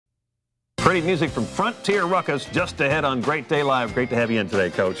Pretty music from Frontier Ruckus just ahead on Great Day Live. Great to have you in today,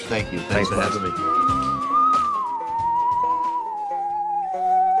 Coach. Thank you. Thanks for having me.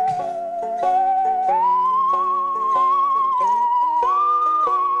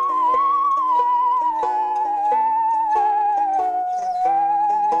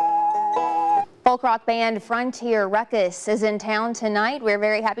 Folk rock band Frontier Ruckus is in town tonight. We're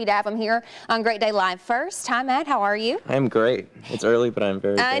very happy to have them here on Great Day Live first. Hi, Matt. How are you? I'm great. It's early, but I'm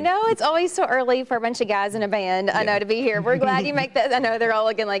very good. I know it's always so early for a bunch of guys in a band. I know, to be here. We're glad you make that. I know they're all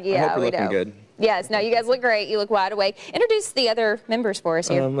looking like, yeah, I hope we're looking good. Yes, no, you guys look great. You look wide awake. Introduce the other members for us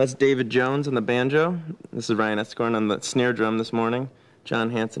here. That's David Jones on the banjo. This is Ryan Escorn on the snare drum this morning. John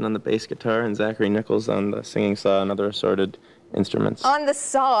Hanson on the bass guitar, and Zachary Nichols on the singing saw and other assorted instruments. On the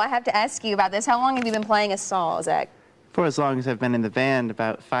saw, I have to ask you about this. How long have you been playing a saw, Zach? For as long as I've been in the band,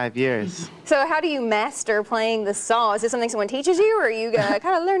 about 5 years. So how do you master playing the saw? Is this something someone teaches you, or you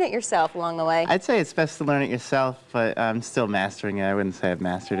kind of learn it yourself along the way? I'd say it's best to learn it yourself, but I'm still mastering it. I wouldn't say I've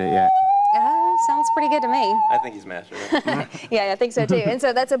mastered it yet. Sounds pretty good to me. I think he's mastered it. Yeah, I think so too. And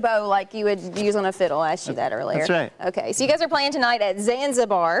so that's a bow like you would use on a fiddle. I asked you that earlier. That's right. Okay, so you guys are playing tonight at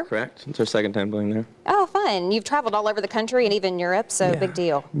Zanzibar. Correct. It's our second time playing there. Oh, fun. You've traveled all over the country and even Europe, so big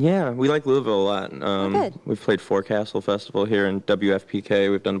deal. Yeah, we like Louisville a lot. Good. We've played Forecastle Festival here in WFPK.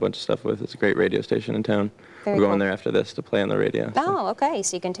 We've done a bunch of stuff with. It's a great radio station in town. Very We're going cool. there after this to play on the radio. Oh, okay.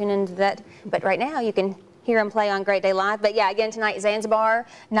 So you can tune into that. But right now you can hear them play on Great Day Live. But yeah, again, tonight, Zanzibar,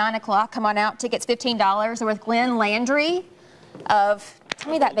 9 o'clock. Come on out. Tickets $15. They're with Glenn Landry of,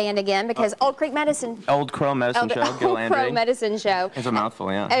 tell me that band again, because Old Creek Medicine. Old Crow Medicine Show, Gil Old Landry. Crow Medicine Show. It's a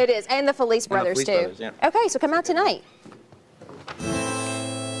mouthful, yeah. It is. And the Felice Brothers, Felice too. Brothers, yeah. Okay, so come out tonight.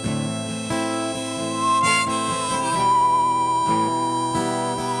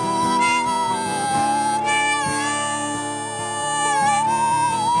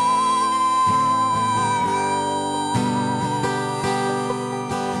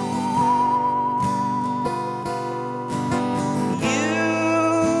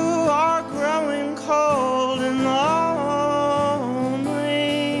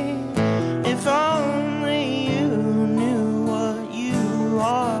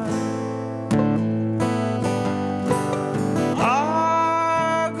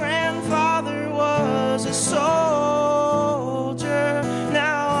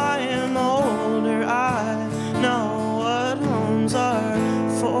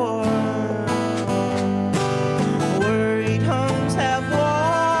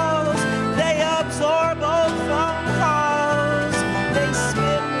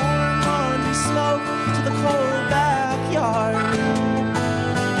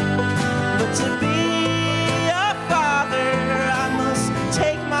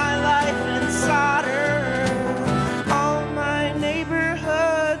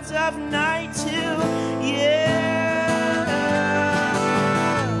 Night to